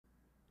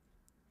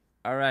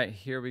All right,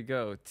 here we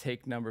go.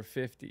 Take number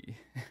 50.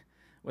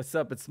 What's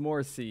up? It's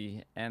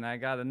Morsy, and I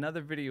got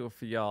another video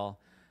for y'all.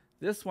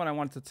 This one I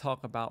wanted to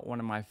talk about one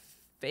of my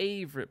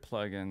favorite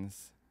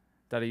plugins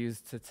that I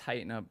use to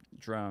tighten up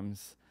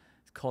drums.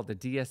 It's called the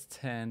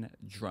DS-10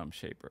 Drum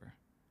Shaper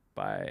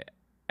by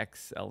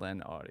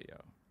XLN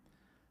Audio.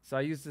 So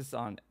I use this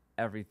on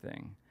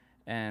everything,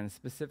 and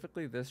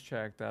specifically this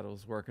track that I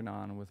was working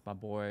on with my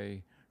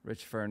boy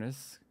Rich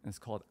Furnace. It's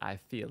called I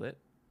Feel It.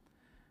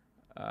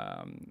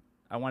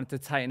 I wanted to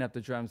tighten up the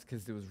drums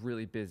because it was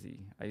really busy.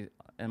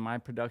 In my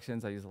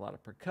productions, I use a lot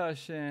of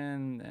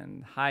percussion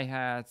and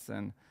hi-hats,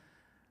 and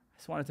I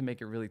just wanted to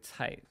make it really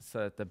tight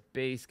so that the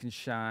bass can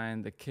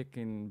shine, the kick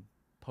can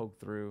poke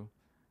through,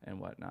 and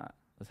whatnot.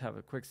 Let's have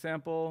a quick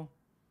sample.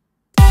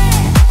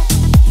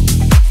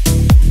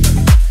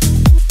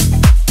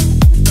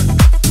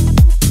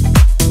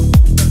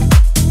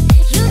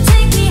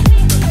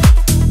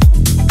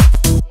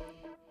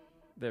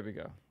 There we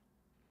go.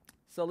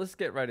 So let's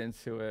get right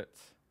into it.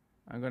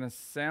 I'm going to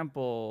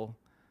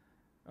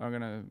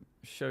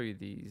show you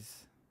these.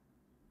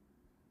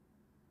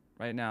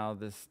 Right now,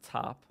 this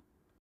top.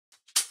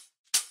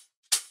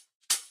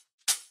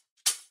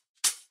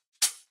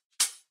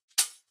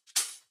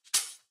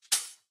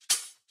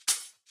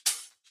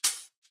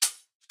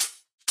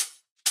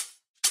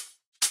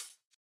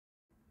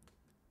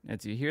 And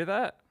do you hear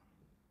that?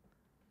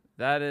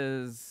 That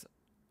is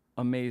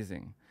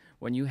amazing.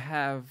 When you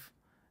have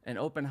an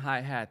open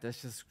hi-hat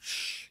that's just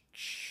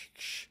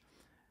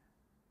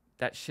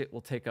that shit will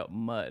take up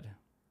mud.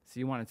 So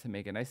you want it to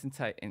make it nice and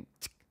tight and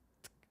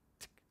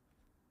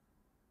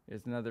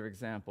here's another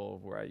example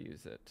of where I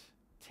use it.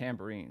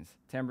 Tambourines.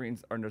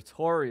 Tambourines are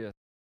notorious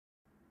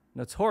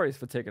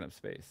for taking up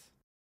space.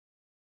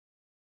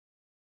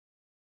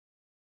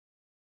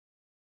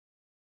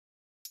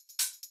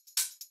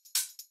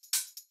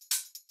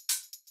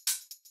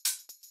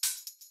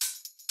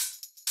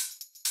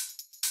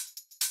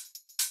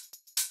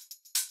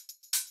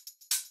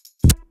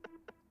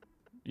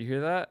 You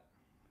hear that?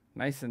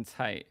 Nice and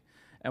tight.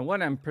 And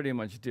what I'm pretty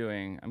much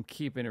doing, I'm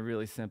keeping it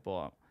really simple.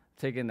 I'm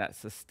taking that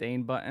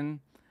sustain button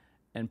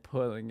and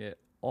pulling it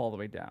all the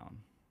way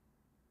down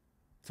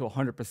to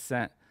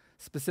 100%,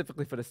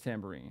 specifically for this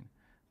tambourine.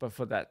 But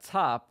for that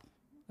top,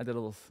 I did a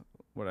little,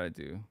 what did I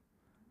do?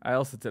 I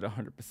also did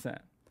 100%.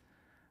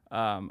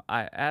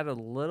 I add a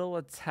little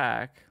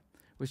attack,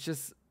 which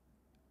just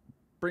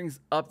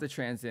brings up the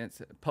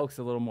transients, pokes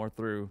a little more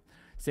through.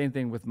 Same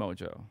thing with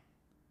Mojo.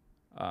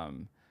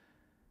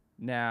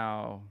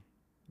 Now,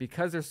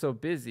 because they're so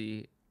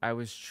busy, I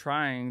was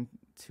trying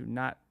to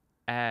not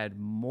add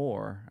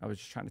more. I was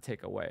just trying to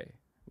take away,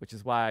 which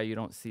is why you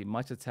don't see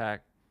much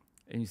attack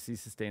and you see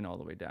sustain all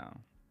the way down.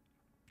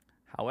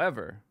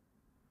 However,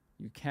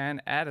 you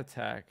can add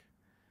attack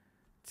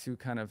to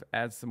kind of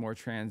add some more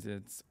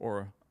transients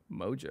or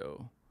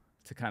mojo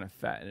to kind of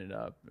fatten it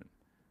up.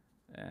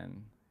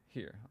 And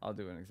here, I'll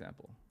do an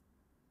example.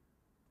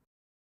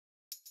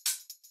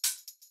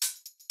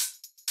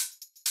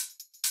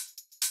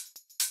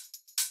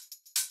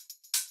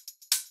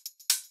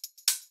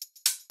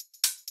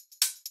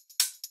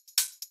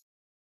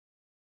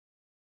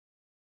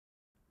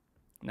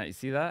 Now you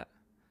see that?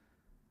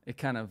 It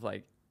kind of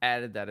like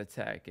added that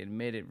attack. It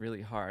made it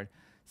really hard.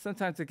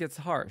 Sometimes it gets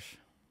harsh.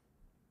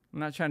 I'm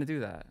not trying to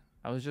do that.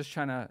 I was just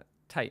trying to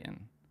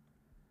tighten.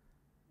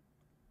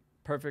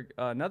 Perfect.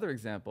 Another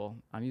example,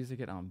 I'm using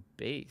it on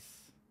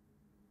bass.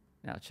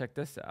 Now check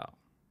this out.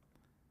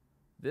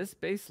 This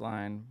bass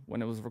line,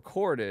 when it was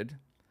recorded,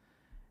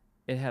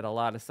 it had a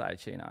lot of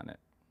sidechain on it.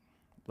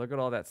 Look at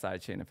all that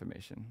sidechain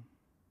information.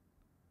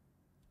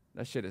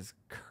 That shit is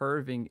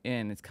curving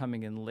in. It's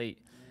coming in late.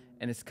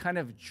 And it's kind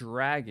of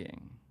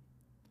dragging.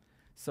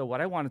 So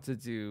what I wanted to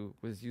do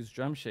was use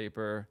Drum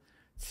Shaper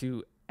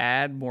to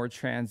add more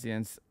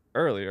transients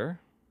earlier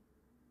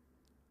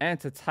and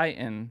to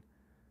tighten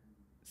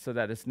so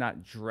that it's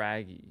not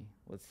draggy.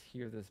 Let's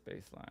hear this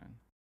bass line.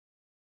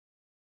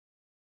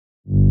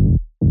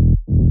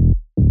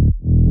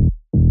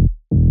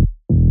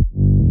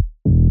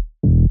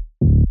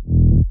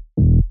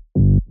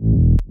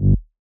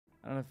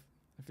 I don't know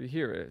if you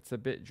hear it, it's a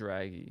bit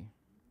draggy.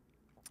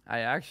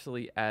 I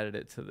actually added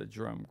it to the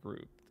drum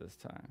group this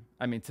time.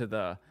 I mean, to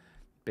the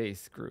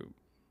bass group.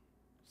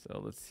 So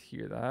let's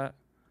hear that.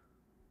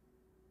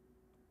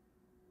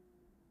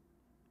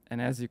 And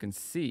as you can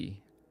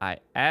see, I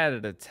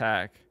added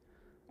attack.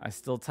 I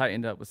still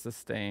tightened up with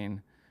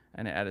sustain,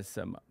 and I added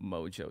some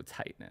mojo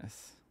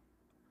tightness.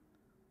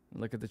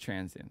 Look at the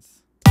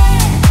transients.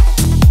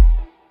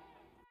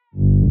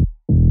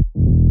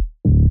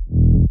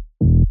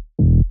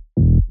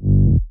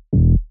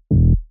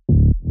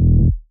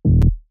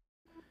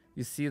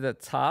 You see the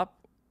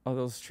top of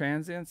those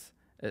transients?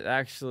 It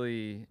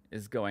actually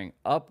is going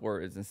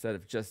upwards instead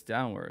of just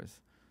downwards.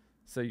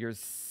 So you're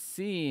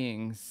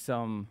seeing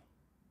some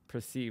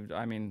perceived,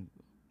 I mean,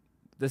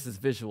 this is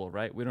visual,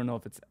 right? We don't know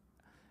if it's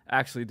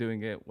actually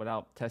doing it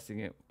without testing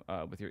it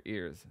with your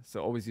ears.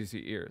 So always use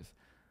your ears.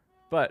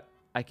 But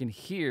I can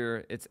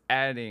hear it's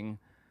adding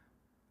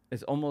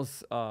it's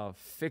almost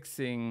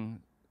fixing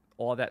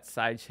all that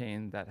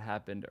sidechain that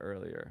happened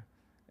earlier.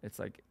 It's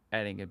like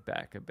adding it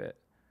back a bit,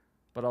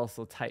 but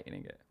also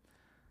tightening it.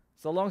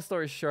 So long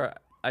story short,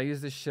 I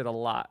use this shit a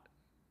lot.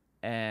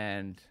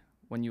 And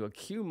when you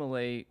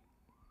accumulate,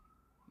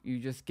 you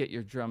just get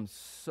your drums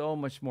so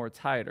much more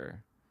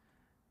tighter.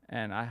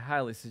 And I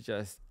highly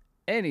suggest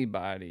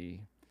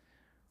anybody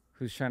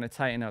who's trying to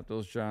tighten up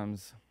those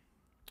drums,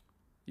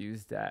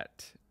 use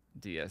that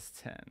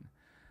DS-10.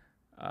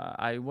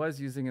 I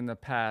was using in the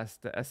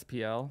past the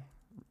SPL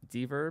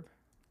Deverb,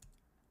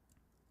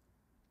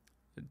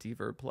 the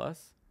Deverb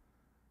Plus,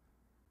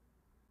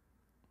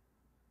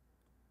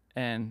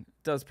 and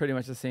does pretty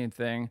much the same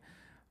thing.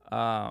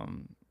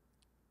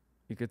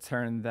 You could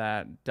turn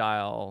that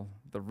dial,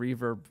 the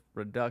reverb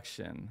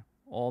reduction,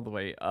 all the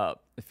way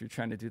up if you're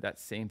trying to do that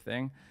same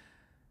thing.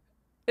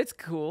 It's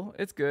cool.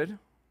 It's good.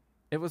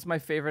 It was my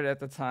favorite at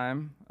the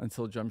time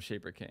until Drum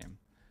Shaper came.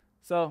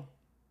 So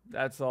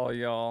that's all,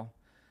 y'all.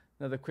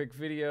 Another quick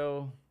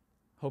video.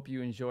 Hope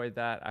you enjoyed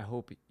that. I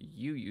hope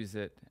you use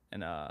it.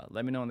 And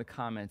let me know in the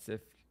comments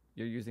if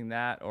you're using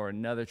that or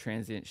another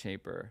transient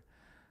shaper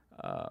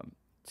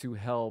to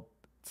help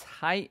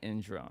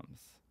tighten drums.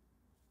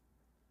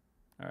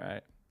 All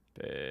right.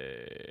 Peace.